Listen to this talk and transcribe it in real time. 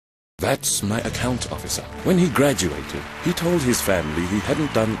That's my account officer. When he graduated, he told his family he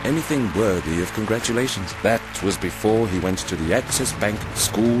hadn't done anything worthy of congratulations. That was before he went to the Access Bank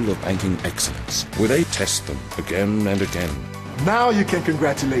School of Banking Excellence, where they test them again and again. Now you can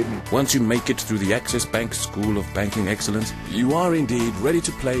congratulate me. Once you make it through the Access Bank School of Banking Excellence, you are indeed ready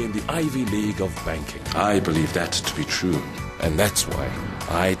to play in the Ivy League of banking. I believe that to be true, and that's why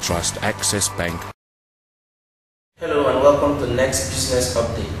I trust Access Bank. Hello and welcome to Next Business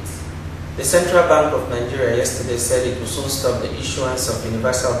Update. The Central Bank of Nigeria yesterday said it will soon stop the issuance of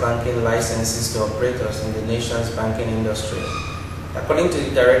universal banking licenses to operators in the nation's banking industry. According to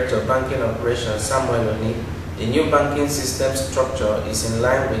the Director of Banking Operations, Samuel Oni, the new banking system structure is in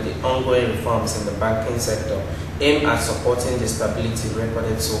line with the ongoing reforms in the banking sector aimed at supporting the stability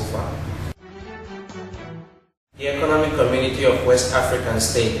recorded so far. The Economic Community of West African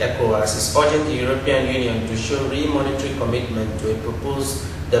States, ECOWAS, is urging the European Union to show real monetary commitment to a proposed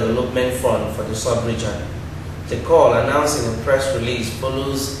development fund for the sub-region. The call, announced in a press release,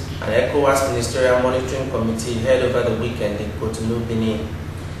 follows an ECOWAS Ministerial Monitoring Committee held over the weekend in Cotonou, Benin.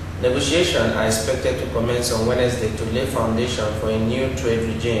 Negotiations are expected to commence on Wednesday to lay foundation for a new trade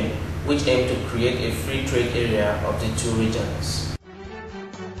regime, which aims to create a free trade area of the two regions.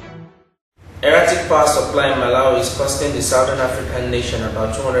 Erratic power supply in Malawi is costing the Southern African nation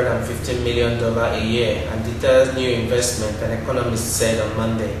about $250 million a year and deters new investment, an economist said on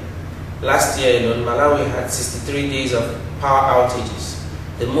Monday. Last year alone, Malawi had 63 days of power outages,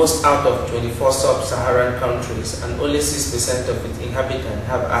 the most out of 24 sub-Saharan countries, and only 6% of its inhabitants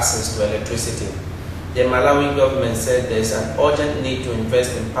have access to electricity. The Malawi government said there is an urgent need to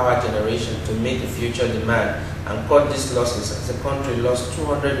invest in power generation to meet the future demand and cut these losses, as the country lost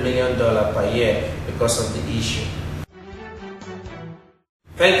 $200 million per year because of the issue.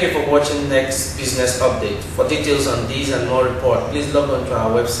 Thank you for watching Next Business Update. For details on these and more reports, please log on to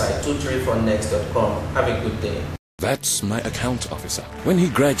our website 234next.com. Have a good day. That's my account officer. When he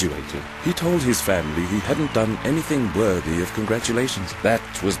graduated, he told his family he hadn't done anything worthy of congratulations. That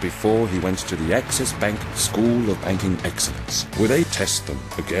was before he went to the Access Bank School of Banking Excellence, where they test them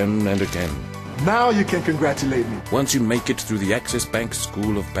again and again. Now you can congratulate me. Once you make it through the Access Bank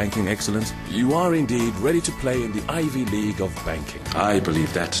School of Banking Excellence, you are indeed ready to play in the Ivy League of banking. I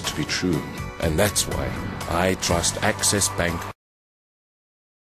believe that to be true, and that's why I trust Access Bank.